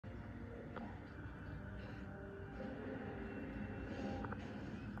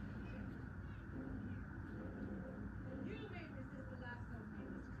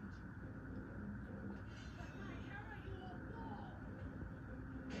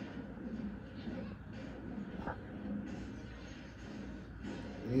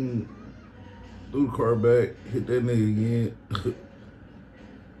Threw the car back, hit that nigga again.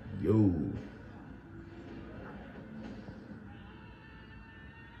 Yo.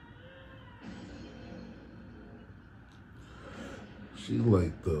 She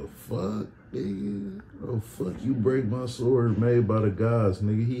like, the fuck, nigga? Oh, fuck, you break my sword made by the gods,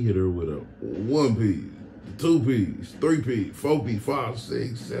 nigga. He hit her with a 1 piece, 2 piece, 3 piece, 4 piece, 5,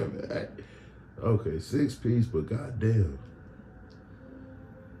 6, 7, 8. Okay, 6 piece, but goddamn.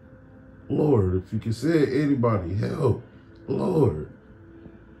 Lord, if you can send anybody help, Lord.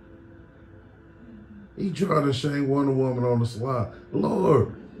 He trying to shame Wonder Woman on the slide.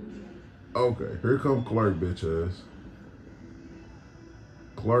 Lord. Okay, here come Clark, bitch ass.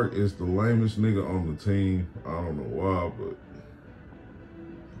 Clark is the lamest nigga on the team. I don't know why, but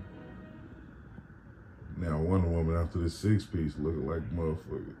now Wonder Woman after this 6 piece looking like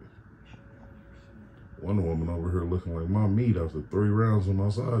motherfucker. Wonder Woman over here looking like my meat after 3 rounds of my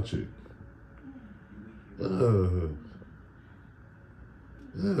side chick. All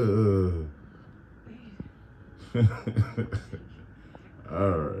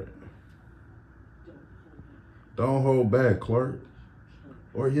right. Don't hold back, Clark,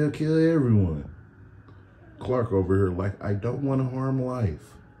 or you'll kill everyone. Clark over here like, I don't want to harm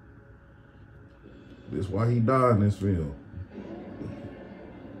life. That's why he died in this film.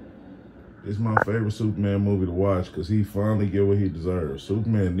 It's my favorite Superman movie to watch because he finally get what he deserves.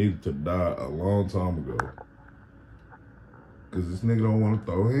 Superman needed to die a long time ago. Because this nigga don't want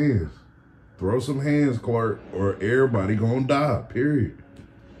to throw hands. Throw some hands, Clark, or everybody gonna die, period.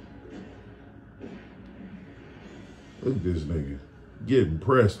 Look at this nigga getting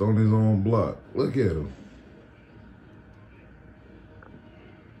pressed on his own block. Look at him.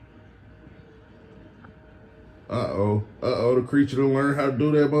 Uh-oh. Uh-oh, the creature to learn how to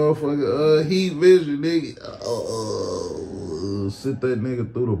do that motherfucker. Heat vision, nigga. Sit that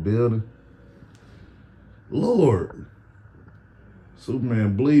nigga through the building. Lord.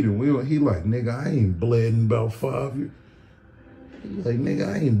 Superman bleeding. He like, nigga, I ain't bled in about 5 years. He like,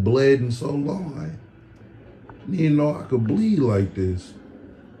 nigga, I ain't bled in so long. I didn't even know I could bleed like this.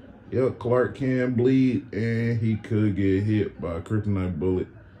 Yep, Clark can bleed, and he could get hit by a kryptonite bullet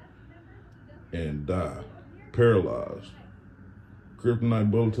and die. Paralyzed.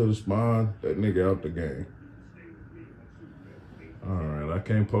 Kryptonite bullet to the spine, that nigga out the game. Alright, I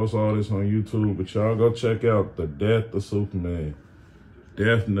can't post all this on YouTube, but y'all go check out The Death of Superman.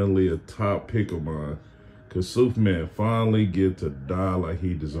 Definitely a top pick of mine. Cause Superman finally get to die like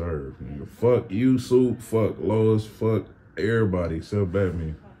he deserved. Nigga, fuck you, Sup, fuck Lois, fuck everybody except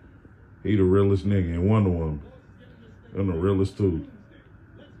Batman. He the realest nigga, and Wonder Woman. I'm the realest too.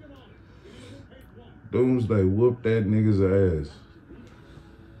 Doomsday whooped that nigga's ass.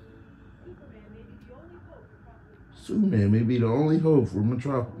 Superman may be the only hope for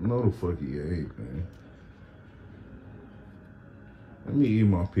Metropolis. No, the fuck he ain't, man. Let me eat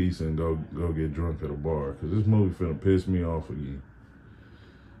my piece and go get drunk at a bar, because this movie finna piss me off again.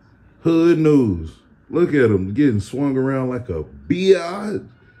 Hood news. Look at him getting swung around like a biatch.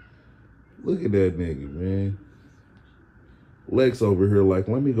 Look at that nigga, man. Lex over here like,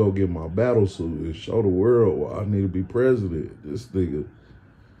 let me go get my battle suit and show the world why I need to be president. This nigga.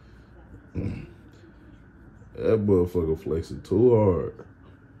 That motherfucker flexing too hard.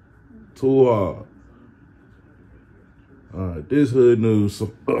 Too hard. All right, this hood news.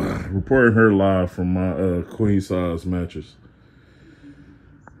 Reporting her live from my queen size mattress.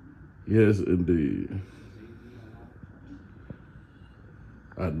 Yes, indeed.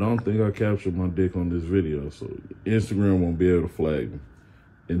 I don't think I captured my dick on this video, so Instagram won't be able to flag me.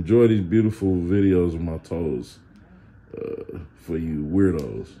 Enjoy these beautiful videos of my toes for you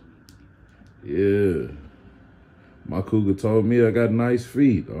weirdos. Yeah. My cougar told me I got nice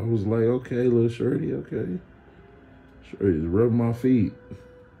feet. I was like, okay, little shorty, okay. Shorty's rubbing my feet.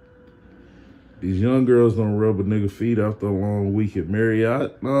 These young girls don't rub a nigga feet after a long week at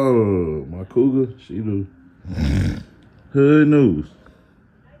Marriott. No, my cougar, she do. Hood news.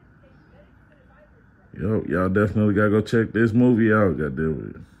 Yo, y'all definitely gotta go check this movie out,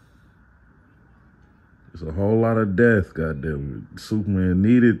 goddamn it. There's a whole lot of death, goddamn it. Superman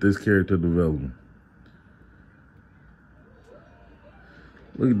needed this character development.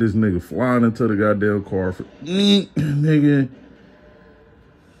 Look at this nigga flying into the goddamn car. Nigga.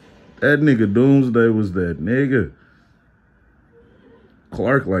 That nigga Doomsday was that nigga.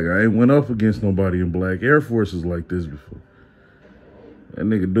 Clark like, I ain't went up against nobody in black Air Forces like this before. That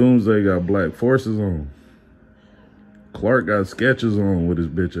nigga Doomsday got black forces on. Clark got sketches on with his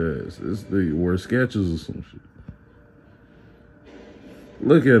bitch ass. This nigga wore sketches or some shit.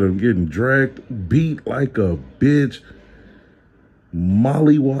 Look at him getting dragged, beat like a bitch,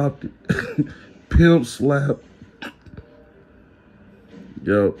 mollywopped. Pimp slap.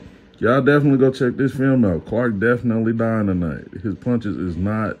 Yo, y'all definitely go check this film out. Clark definitely dying tonight. His punches is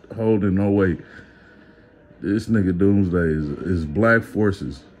not holding no weight. This nigga Doomsday is black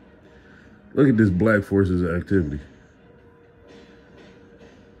forces. Look at this black forces activity.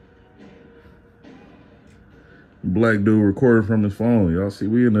 Black dude recording from his phone. Y'all see,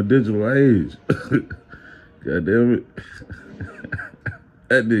 we in a digital age. God damn it.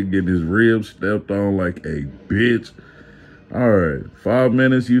 That nigga getting his ribs stepped on like a bitch. All right, 5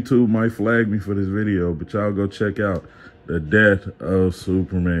 minutes. YouTube might flag me for this video, but y'all go check out the death of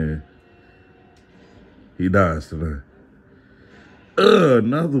Superman. He dies tonight.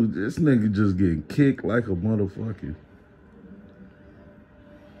 This nigga just getting kicked like a motherfucker.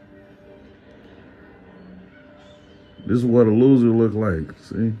 This is what a loser look like,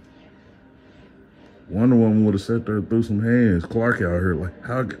 see? Wonder Woman would have sat there and threw some hands. Clark out here like,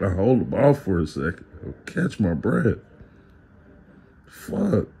 how can I hold the ball for a second? I'll catch my breath.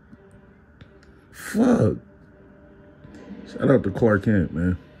 Fuck. Shout out to Clark Kent,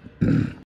 man.